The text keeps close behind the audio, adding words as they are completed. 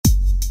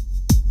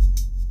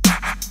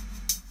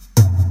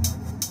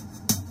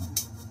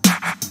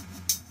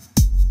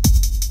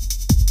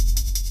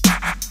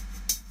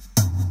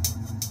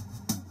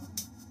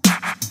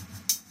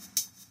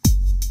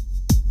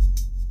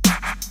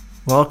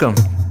Welcome.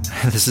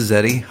 This is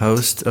Eddie,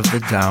 host of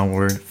the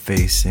Downward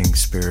Facing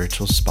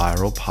Spiritual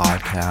Spiral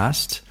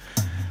podcast.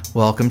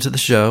 Welcome to the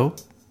show.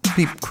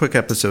 Pretty quick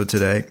episode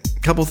today. A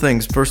couple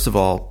things. First of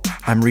all,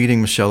 I'm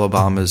reading Michelle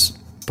Obama's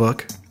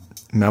book,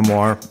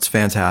 memoir. It's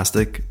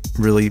fantastic.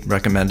 Really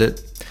recommend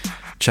it.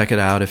 Check it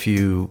out if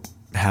you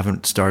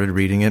haven't started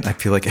reading it. I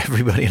feel like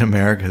everybody in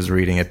America is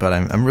reading it, but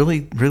I'm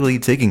really, really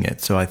digging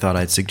it. So I thought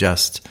I'd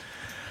suggest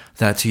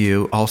that to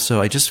you. Also,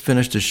 I just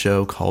finished a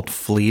show called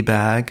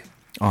Fleabag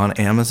on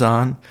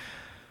Amazon.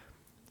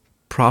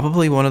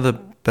 Probably one of the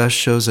best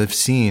shows I've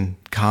seen.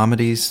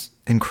 Comedies,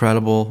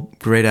 incredible,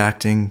 great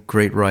acting,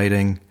 great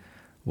writing.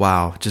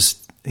 Wow,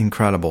 just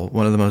incredible.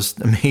 One of the most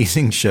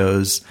amazing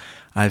shows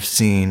I've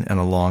seen in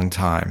a long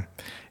time.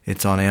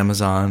 It's on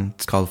Amazon.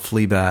 It's called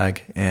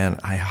Fleabag, and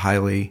I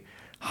highly,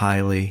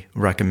 highly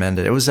recommend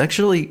it. It was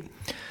actually,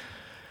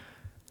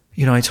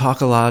 I talk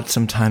a lot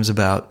sometimes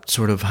about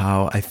sort of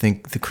how I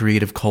think the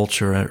creative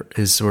culture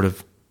is sort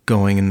of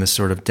going in this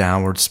sort of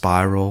downward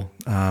spiral.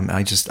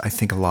 I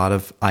think a lot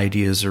of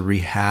ideas are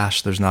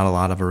rehashed. There's not a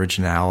lot of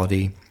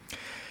originality.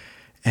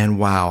 And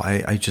wow,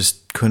 I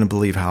just couldn't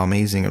believe how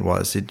amazing it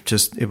was.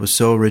 It was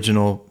so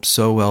original,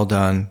 so well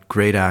done,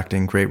 great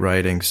acting, great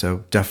writing.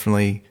 So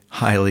definitely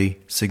highly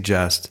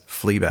suggest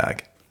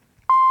Fleabag.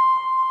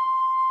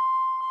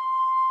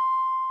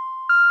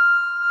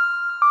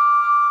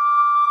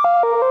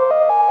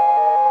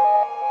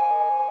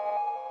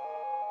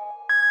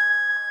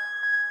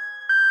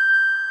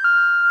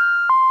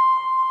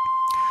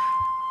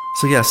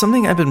 So yeah,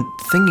 something I've been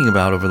thinking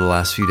about over the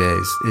last few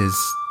days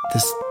is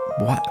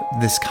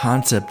this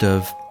concept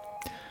of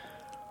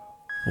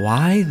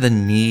why the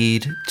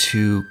need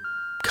to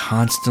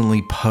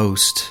constantly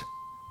post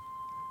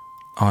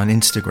on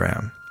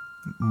Instagram.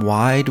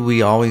 Why do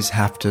we always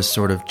have to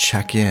sort of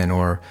check in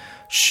or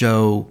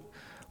show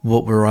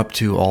what we're up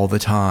to all the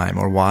time?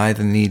 Or why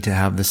the need to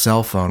have the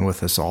cell phone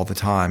with us all the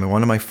time? And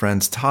one of my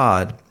friends,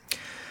 Todd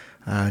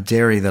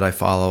Derry, that I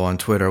follow on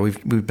Twitter,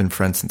 we've been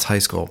friends since high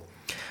school.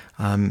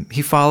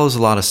 He follows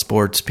a lot of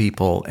sports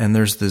people, and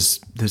there was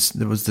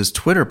this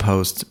Twitter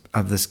post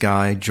of this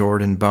guy,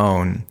 Jordan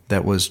Bone,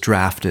 that was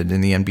drafted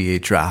in the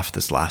NBA draft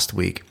this last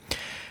week.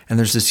 And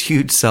there's this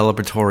huge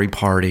celebratory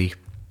party,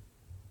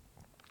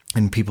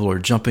 and people are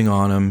jumping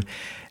on him.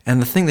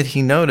 And the thing that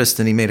he noticed,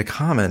 and he made a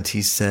comment,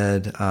 he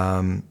said,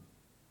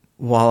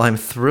 while I'm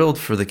thrilled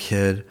for the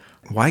kid,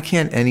 why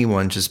can't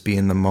anyone just be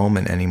in the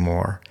moment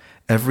anymore?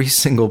 Every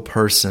single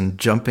person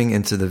jumping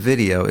into the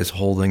video is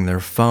holding their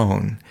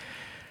phone.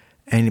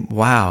 And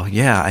wow,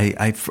 yeah,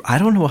 I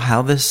don't know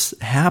how this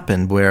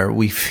happened where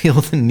we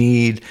feel the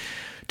need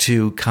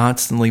to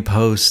constantly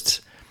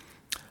post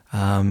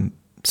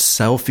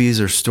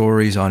selfies or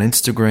stories on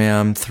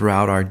Instagram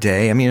throughout our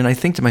day. I mean, and I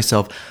think to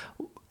myself,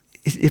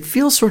 it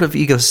feels sort of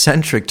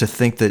egocentric to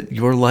think that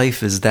your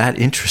life is that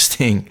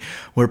interesting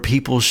where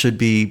people should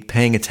be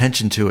paying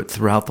attention to it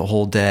throughout the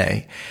whole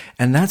day.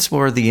 And that's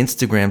where the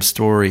Instagram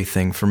story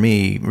thing for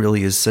me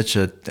really is such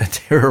a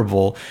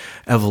terrible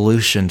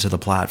evolution to the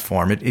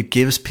platform. It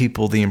gives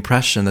people the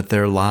impression that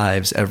their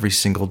lives every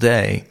single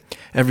day,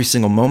 every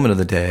single moment of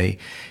the day,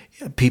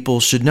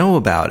 people should know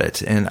about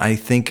it. And I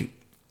think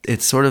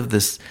it's sort of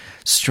this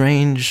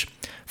strange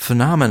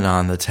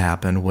phenomenon that's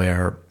happened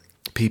where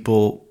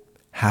people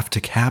have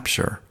to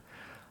capture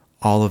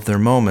all of their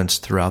moments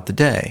throughout the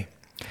day.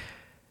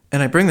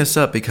 And I bring this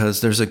up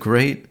because there's a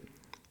great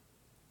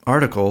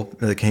article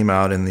that came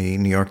out in the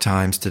New York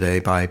Times today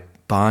by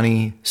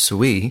Bonnie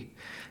Tsui.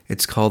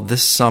 It's called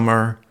This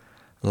Summer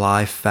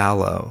Lie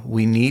Fallow.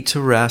 We need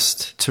to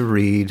rest, to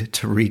read,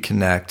 to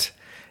reconnect.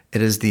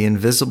 It is the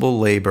invisible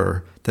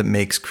labor that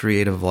makes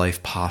creative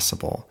life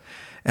possible.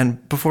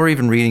 And before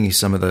even reading you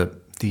some of the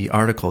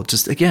article,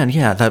 just again,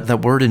 yeah,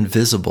 that word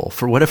invisible.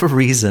 For whatever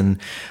reason,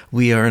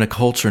 we are in a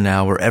culture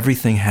now where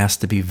everything has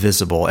to be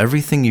visible.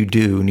 Everything you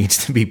do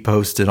needs to be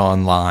posted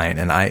online.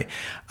 And I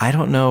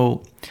don't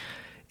know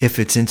if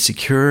it's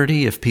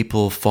insecurity, if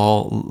people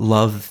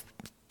love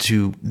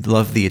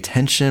the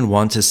attention,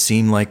 want to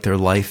seem like their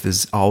life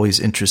is always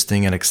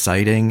interesting and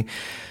exciting.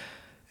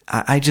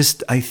 I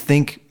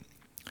think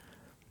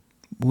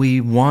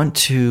we want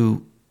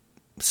to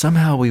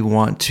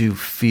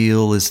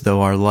feel as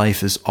though our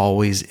life is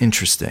always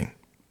interesting,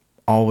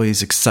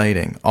 always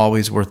exciting,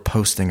 always worth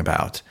posting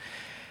about.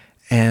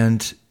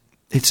 And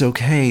it's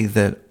okay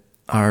that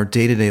our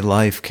day-to-day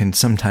life can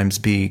sometimes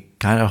be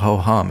kind of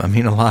ho-hum. I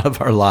mean, a lot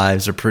of our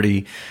lives are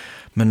pretty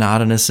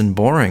monotonous and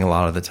boring a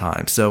lot of the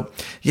time. So,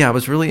 yeah, I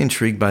was really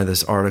intrigued by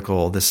this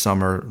article, This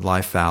Summer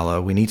Lie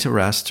Fallow. We need to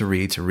rest, to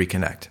read, to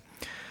reconnect.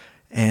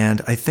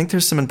 And I think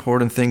there's some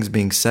important things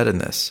being said in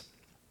this.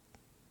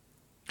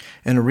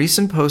 In a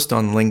recent post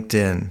on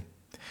LinkedIn,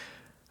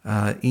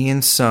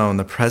 Ian Sohn,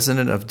 the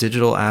president of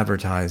digital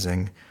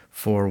advertising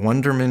for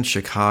Wunderman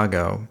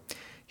Chicago,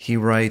 he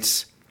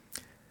writes,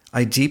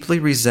 I deeply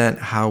resent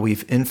how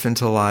we've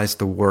infantilized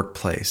the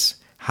workplace,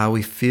 how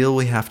we feel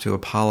we have to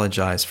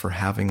apologize for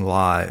having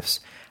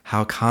lives,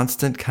 how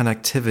constant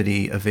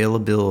connectivity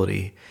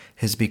availability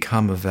has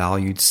become a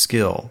valued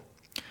skill.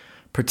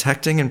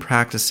 Protecting and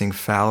practicing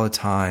fallow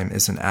time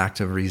is an act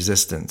of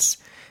resistance.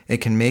 It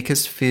can make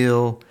us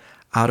feel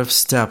out of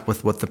step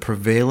with what the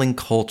prevailing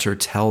culture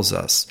tells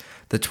us,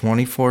 the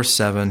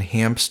 24/7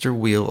 hamster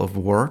wheel of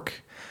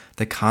work,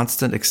 the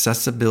constant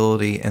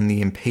accessibility, and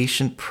the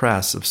impatient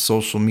press of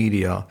social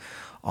media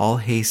all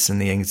hasten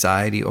the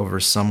anxiety over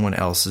someone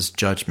else's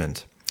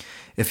judgment.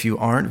 If you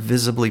aren't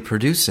visibly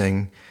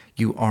producing,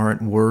 you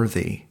aren't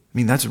worthy. I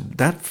mean,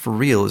 that for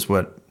real is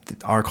what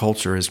our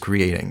culture is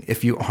creating.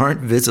 If you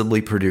aren't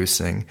visibly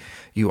producing,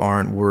 you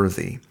aren't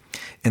worthy.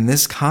 In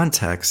this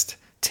context,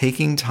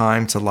 taking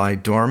time to lie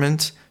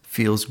dormant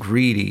feels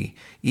greedy,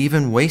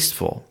 even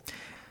wasteful.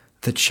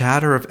 The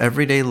chatter of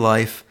everyday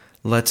life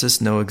lets us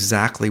know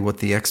exactly what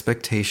the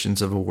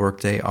expectations of a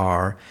workday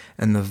are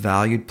and the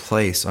valued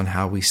place on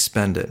how we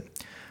spend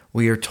it.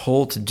 We are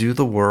told to do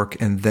the work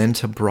and then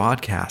to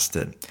broadcast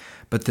it,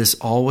 but this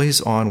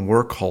always-on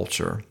work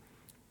culture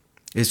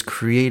is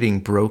creating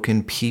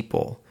broken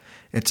people.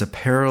 It's a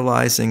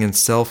paralyzing and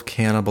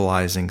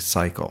self-cannibalizing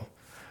cycle.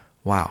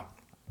 Wow.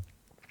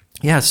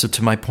 Yeah, so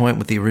to my point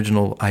with the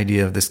original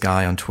idea of this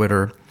guy on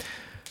Twitter,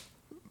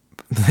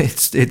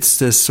 it's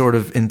this sort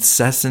of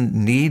incessant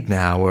need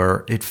now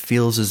where it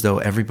feels as though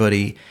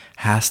everybody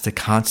has to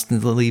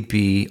constantly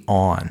be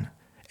on.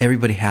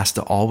 Everybody has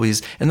to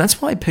always, and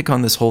that's why I pick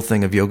on this whole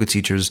thing of yoga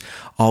teachers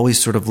always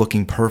sort of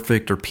looking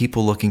perfect or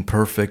people looking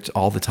perfect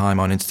all the time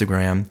on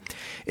Instagram.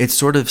 It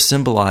sort of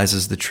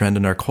symbolizes the trend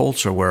in our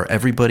culture where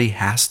everybody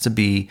has to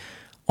be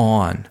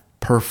on,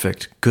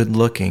 perfect, good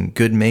looking,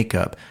 good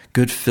makeup,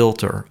 good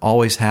filter,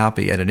 always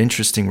happy at an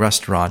interesting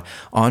restaurant,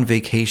 on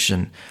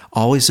vacation,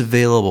 always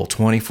available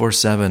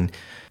 24/7.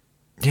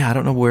 Yeah, I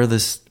don't know where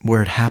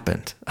it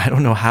happened. I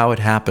don't know how it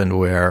happened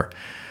where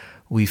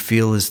we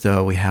feel as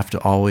though we have to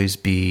always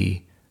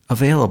be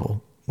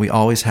available. We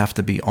always have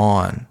to be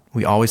on.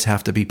 We always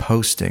have to be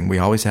posting. We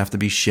always have to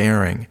be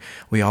sharing.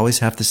 We always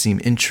have to seem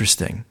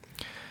interesting.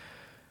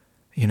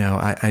 You know,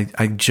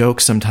 I joke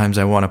sometimes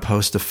I want to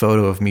post a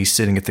photo of me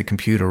sitting at the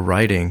computer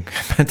writing,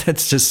 but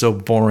that's just so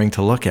boring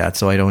to look at,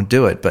 so I don't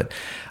do it. But,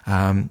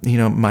 you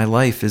know, my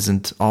life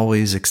isn't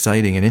always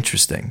exciting and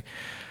interesting.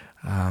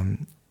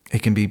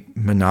 It can be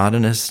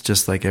monotonous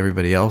just like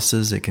everybody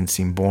else's. It can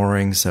seem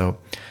boring. So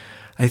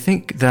I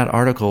think that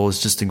article is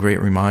just a great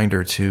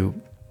reminder to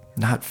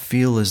not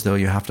feel as though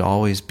you have to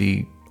always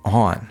be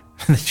on,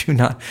 that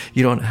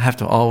you don't have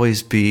to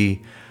always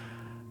be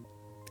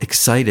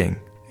exciting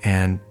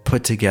and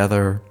put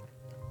together.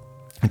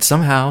 And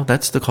somehow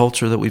that's the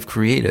culture that we've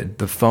created.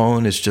 The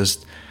phone is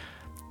just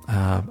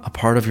a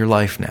part of your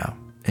life now,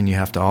 and you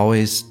have to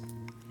always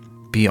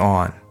be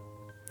on.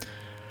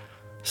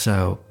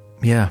 So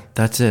yeah,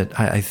 that's it.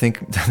 I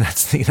think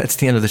that's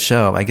the end of the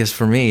show. I guess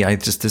for me,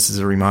 this is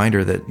a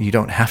reminder that you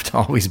don't have to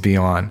always be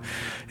on.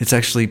 It's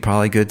actually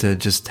probably good to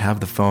just have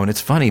the phone.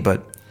 It's funny,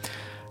 but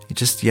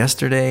just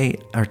yesterday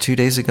or 2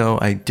 days ago,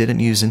 I didn't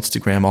use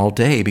Instagram all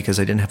day because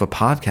I didn't have a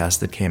podcast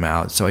that came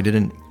out. So I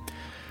didn't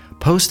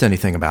post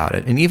anything about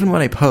it. And even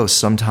when I post,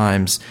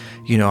 sometimes,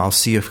 you know, I'll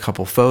see a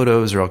couple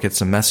photos or I'll get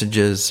some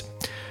messages.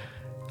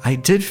 I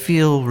did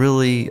feel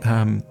really,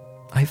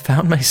 I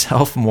found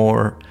myself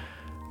more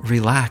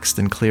relaxed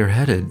and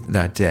clear-headed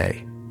that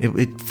day.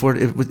 It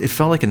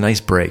felt like a nice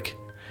break.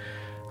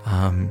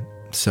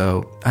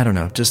 So I don't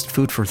know, just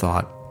food for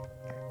thought.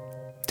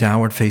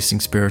 Downward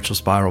Facing Spiritual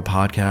Spiral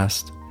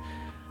podcast.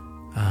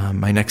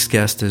 My next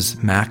guest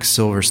is Max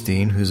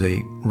Silverstein, who's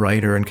a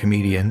writer and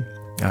comedian,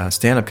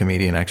 stand-up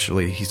comedian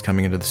actually. He's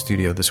coming into the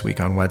studio this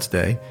week on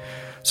Wednesday,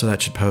 so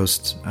that should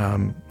post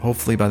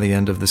hopefully by the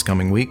end of this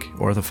coming week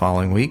or the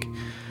following week.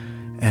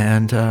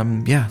 And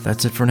yeah,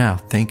 that's it for now.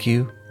 Thank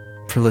you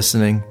for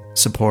listening,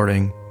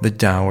 supporting the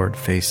Downward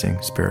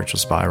Facing Spiritual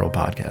Spiral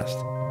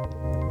podcast.